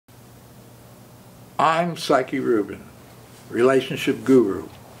I'm Psyche Rubin, relationship guru.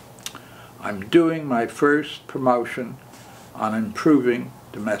 I'm doing my first promotion on improving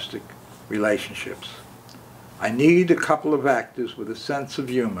domestic relationships. I need a couple of actors with a sense of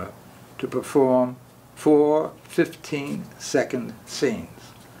humor to perform 4 15-second scenes.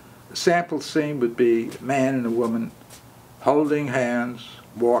 The sample scene would be a man and a woman holding hands,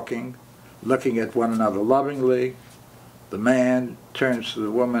 walking, looking at one another lovingly. The man turns to the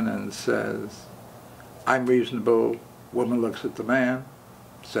woman and says, "I'm reasonable." Woman looks at the man,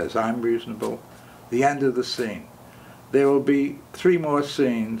 says, "I'm reasonable." The end of the scene. There will be 3 more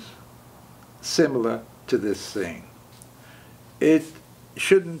scenes similar to this scene. It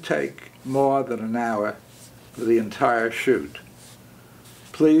shouldn't take more than an hour for the entire shoot.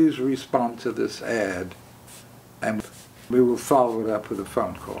 Please respond to this ad and we will follow it up with a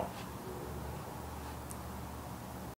phone call.